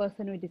for the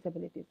person with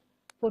disabilities.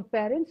 For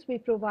parents, we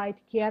provide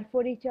care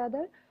for each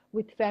other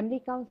with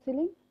family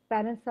counseling,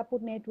 parent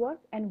support network,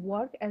 and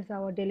work as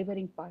our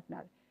delivering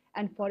partner.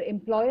 And for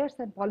employers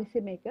and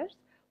policymakers,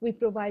 we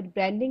provide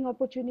branding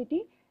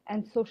opportunity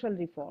and social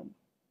reform.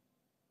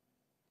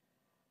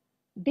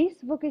 This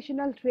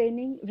vocational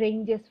training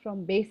ranges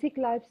from basic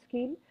life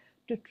skill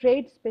to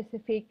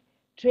trade-specific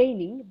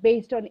training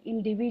based on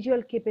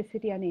individual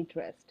capacity and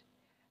interest.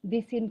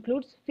 This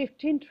includes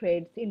 15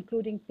 trades,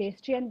 including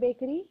pastry and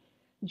bakery,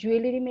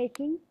 jewelry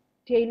making,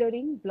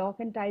 tailoring, block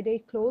and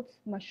tie-dye clothes,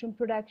 mushroom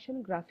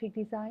production, graphic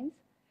designs.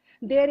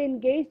 They are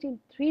engaged in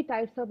 3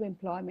 types of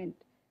employment: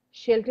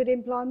 sheltered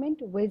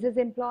employment, wages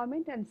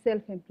employment, and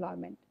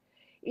self-employment.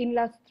 In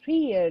last 3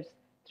 years,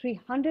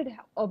 300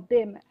 of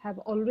them have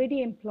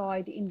already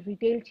employed in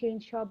retail chain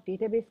shop,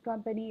 database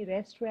company,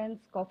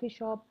 restaurants, coffee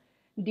shop,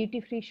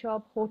 duty-free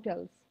shop,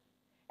 hotels.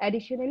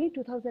 Additionally,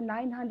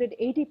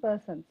 2,980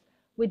 persons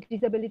with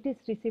disabilities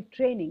received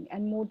training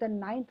and more than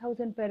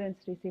 9,000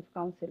 parents received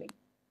counseling.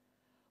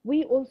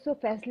 We also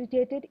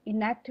facilitated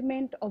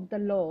enactment of the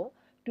law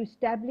to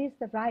establish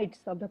the rights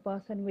of the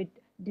person with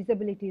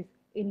disabilities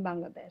in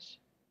Bangladesh.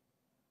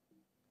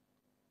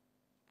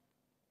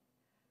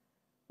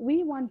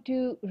 We want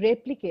to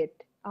replicate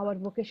our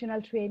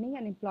vocational training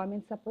and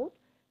employment support,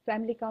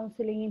 family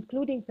counseling,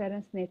 including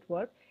parents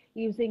network,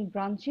 using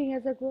branching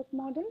as a growth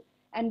model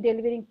and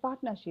delivering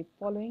partnership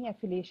following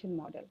affiliation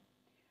model.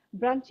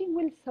 Branching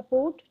will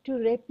support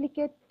to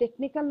replicate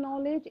technical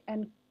knowledge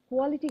and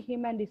quality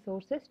human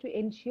resources to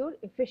ensure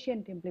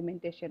efficient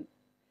implementation.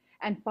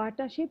 And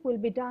partnership will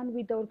be done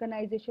with the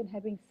organization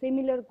having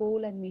similar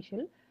goal and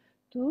mission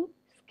to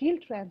skill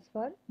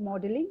transfer,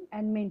 modeling,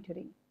 and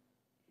mentoring.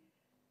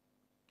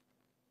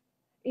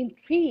 In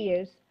 3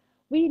 years,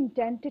 we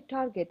intend to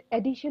target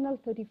additional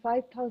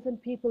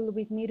 35,000 people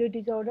with neuro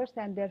disorders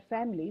and their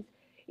families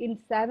in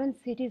 7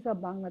 cities of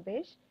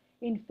Bangladesh,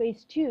 in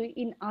phase 2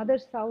 in other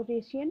South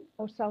Asian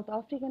or South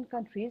African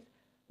countries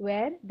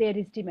where there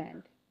is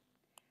demand.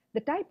 The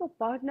type of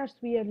partners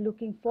we are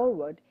looking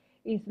forward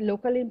is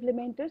local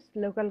implementers,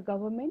 local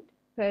government,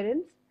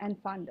 parents,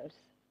 and funders.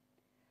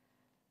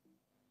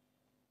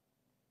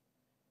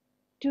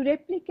 To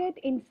replicate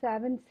in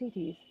 7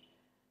 cities,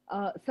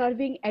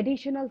 serving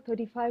additional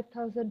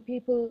 35,000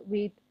 people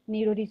with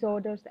neuro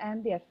disorders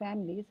and their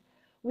families,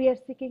 we are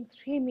seeking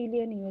 $3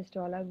 million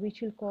US,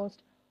 which will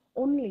cost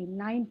only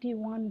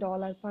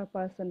 $91 per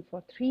person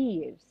for 3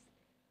 years,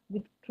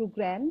 through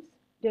grants,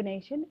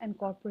 donation, and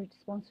corporate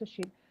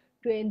sponsorship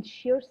to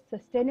ensure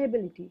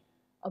sustainability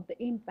of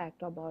the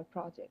impact of our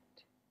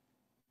project.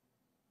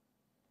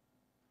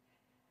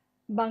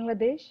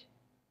 Bangladesh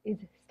is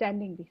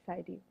standing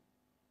beside you.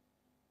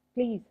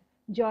 Please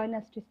join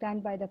us to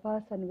stand by the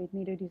person with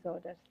neuro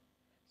disorders,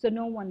 so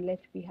no one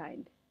left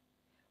behind.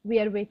 We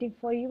are waiting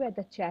for you at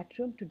the chat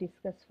room to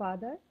discuss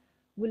further.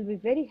 We'll be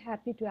very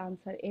happy to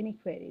answer any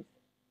queries.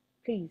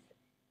 Please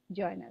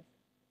join us.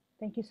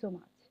 Thank you so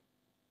much.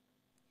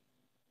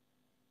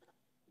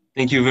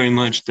 Thank you very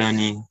much,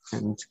 Dani,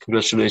 and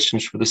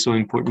congratulations for the so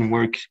important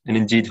work and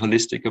indeed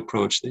holistic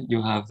approach that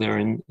you have there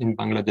in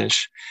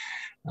Bangladesh.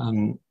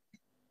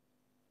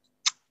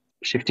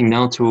 Shifting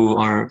now to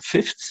our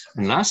fifth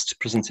and last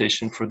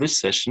presentation for this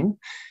session,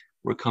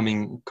 we're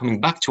coming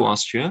back to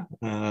Austria,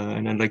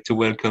 and I'd like to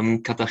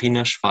welcome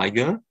Katharina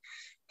Schweiger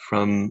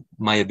from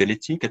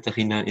myAbility.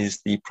 Katharina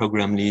is the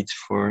program lead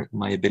for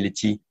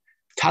myAbility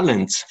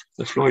Talent.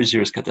 The floor is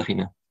yours,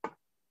 Katharina.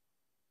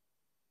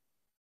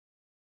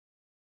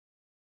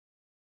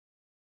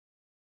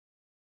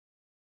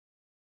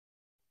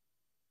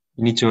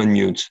 You need to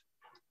unmute.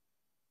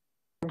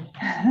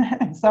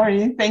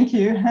 Sorry, thank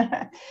you.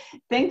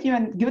 Thank you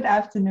and good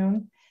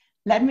afternoon.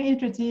 Let me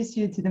introduce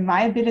you to the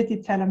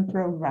myAbility Talent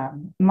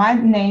program. My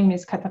name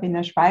is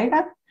Katharina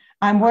Schweiger.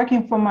 I'm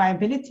working for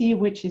myAbility,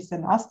 which is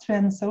an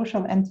Austrian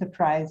social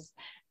enterprise,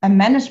 a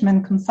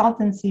management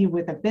consultancy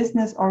with a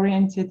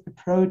business-oriented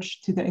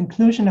approach to the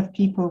inclusion of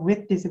people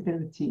with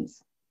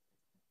disabilities.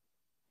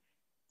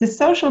 The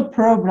social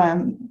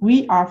problem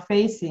we are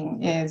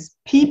facing is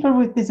people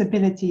with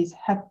disabilities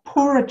have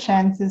poorer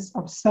chances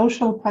of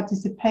social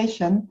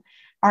participation,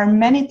 are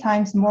many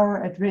times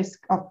more at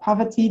risk of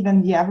poverty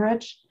than the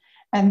average,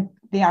 and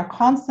they are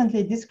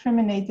constantly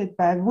discriminated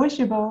by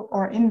visible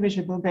or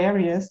invisible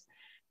barriers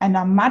and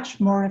are much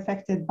more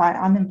affected by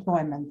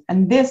unemployment.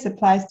 And this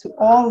applies to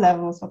all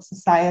levels of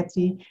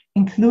society,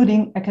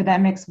 including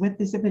academics with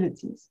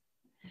disabilities.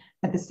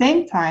 At the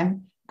same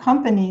time,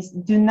 companies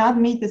do not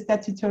meet the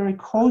statutory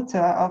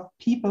quota of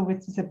people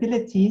with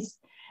disabilities,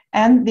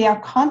 and they are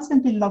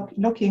constantly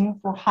looking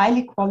for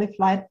highly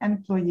qualified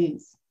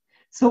employees.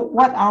 So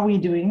what are we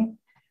doing?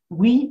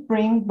 We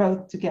bring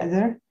both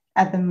together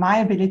at the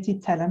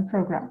myAbility Talent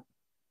program.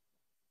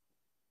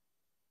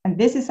 And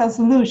this is our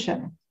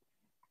solution.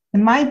 The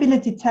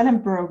myAbility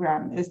Talent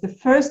program is the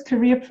first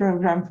career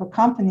program for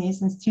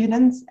companies and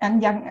students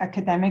and young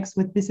academics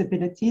with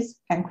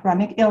disabilities and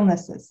chronic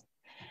illnesses.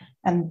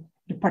 And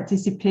the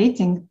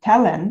participating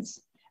talents,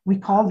 we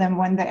call them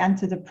when they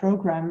enter the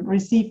program,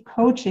 receive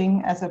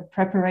coaching as a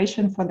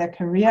preparation for their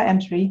career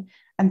entry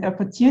and the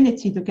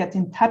opportunity to get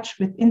in touch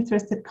with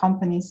interested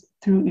companies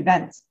through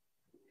events.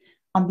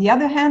 On the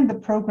other hand, the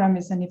program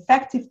is an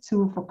effective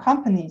tool for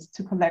companies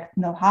to collect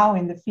know-how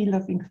in the field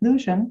of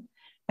inclusion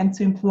and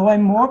to employ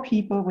more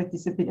people with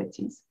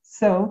disabilities.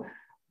 So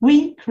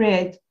we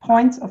create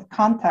points of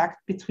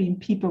contact between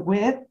people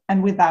with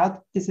and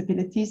without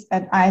disabilities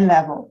at eye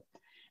level.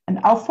 And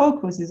our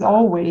focus is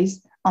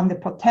always on the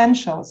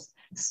potentials,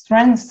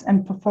 strengths,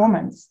 and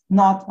performance,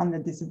 not on the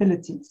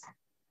disabilities.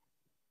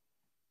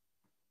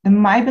 The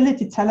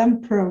myAbility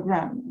Talent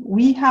program,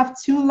 we have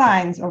two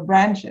lines or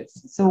branches.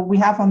 So we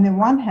have on the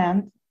one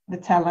hand, the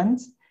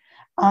talents.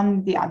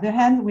 On the other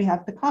hand, we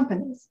have the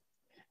companies.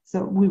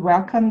 So we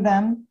welcome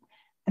them.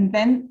 And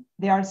then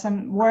there are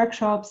some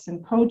workshops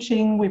and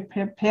coaching. We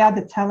prepare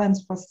the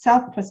talents for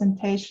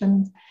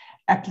self-presentations,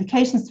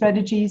 application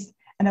strategies,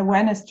 and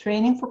awareness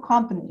training for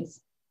companies.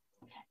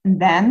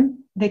 And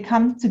then they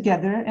come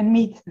together and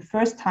meet the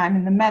first time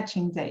in the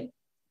matching day.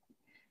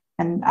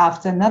 And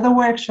after another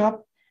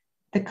workshop,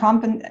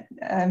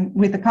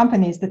 with the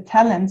companies, the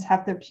talents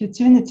have the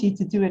opportunity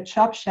to do a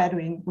job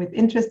shadowing with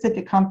interested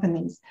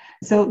companies.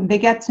 So they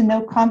get to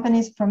know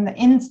companies from the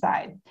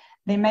inside.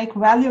 They make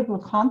valuable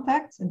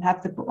contacts and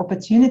have the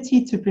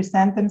opportunity to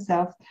present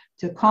themselves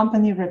to a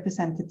company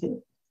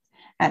representative.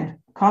 And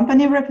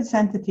company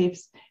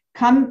representatives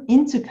come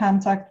into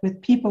contact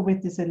with people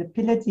with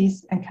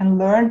disabilities and can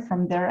learn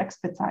from their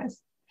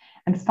expertise.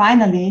 And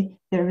finally,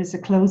 there is a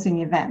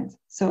closing event.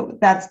 So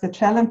that's the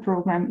talent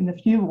program in a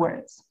few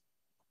words.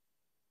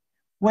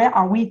 Where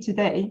are we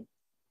today?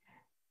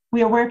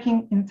 We are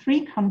working in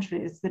 3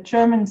 countries, the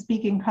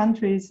German-speaking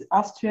countries,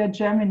 Austria,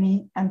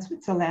 Germany, and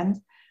Switzerland.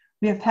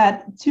 We have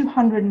had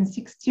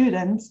 206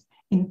 students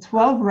in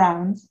 12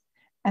 rounds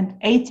and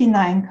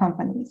 89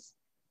 companies.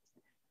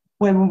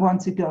 Where we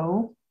want to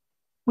go?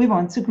 We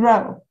want to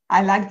grow.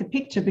 I like the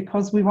picture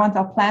because we want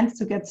our plants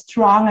to get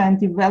stronger and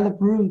develop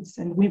roots,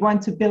 and we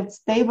want to build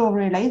stable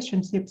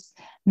relationships,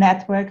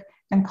 network,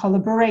 and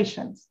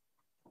collaborations.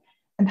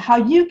 And how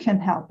you can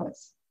help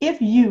us. If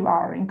you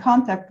are in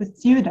contact with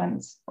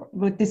students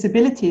with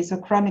disabilities or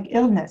chronic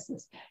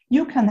illnesses,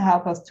 you can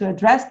help us to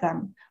address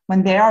them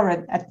when they are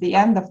at the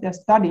end of their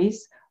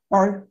studies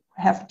or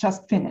have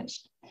just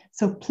finished.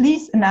 So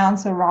please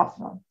announce a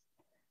offer.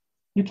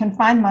 You can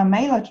find my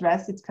mail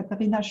address. It's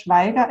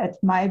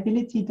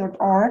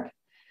katharinaschweiger@myability.org.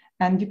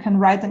 And you can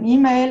write an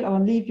email or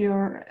leave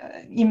your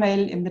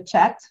email in the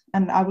chat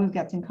and I will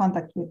get in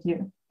contact with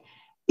you.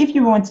 If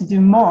you want to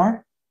do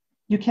more,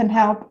 you can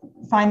help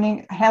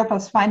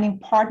us finding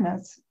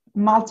partners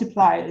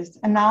multipliers,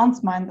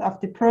 announcement of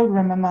the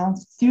program among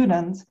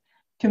students,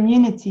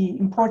 community,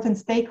 important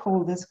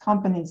stakeholders,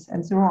 companies,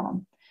 and so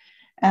on.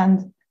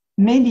 And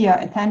media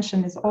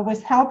attention is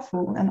always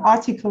helpful. An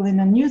article in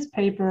a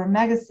newspaper, a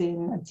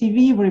magazine, a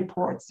TV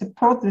report,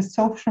 support with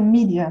social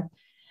media.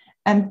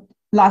 And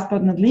last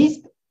but not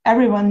least,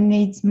 everyone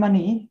needs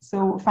money.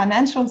 So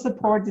financial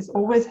support is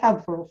always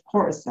helpful, of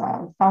course,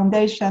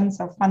 foundations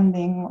or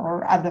funding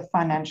or other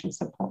financial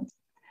support.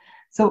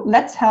 So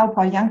let's help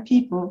our young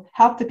people,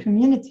 help the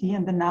community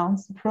and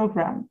announce the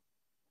program.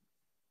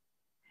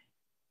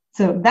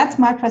 So that's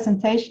my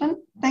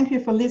presentation. Thank you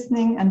for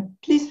listening and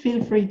please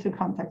feel free to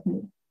contact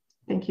me.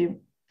 Thank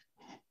you.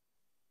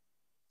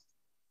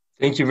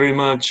 Thank you very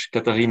much,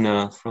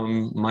 Katharina,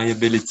 from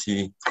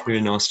myAbility here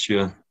in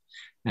Austria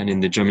and in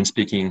the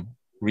German-speaking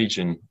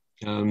region.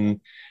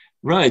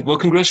 Right, well,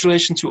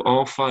 congratulations to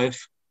all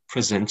 5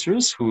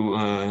 presenters who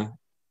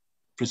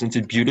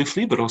presented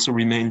beautifully, but also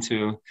remained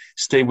to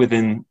stay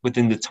within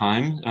the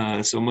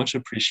time. So much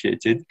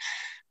appreciated.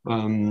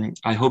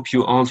 I hope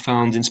you all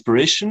found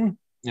inspiration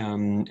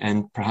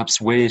and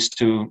perhaps ways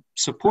to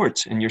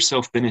support and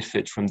yourself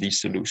benefit from these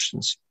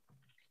solutions.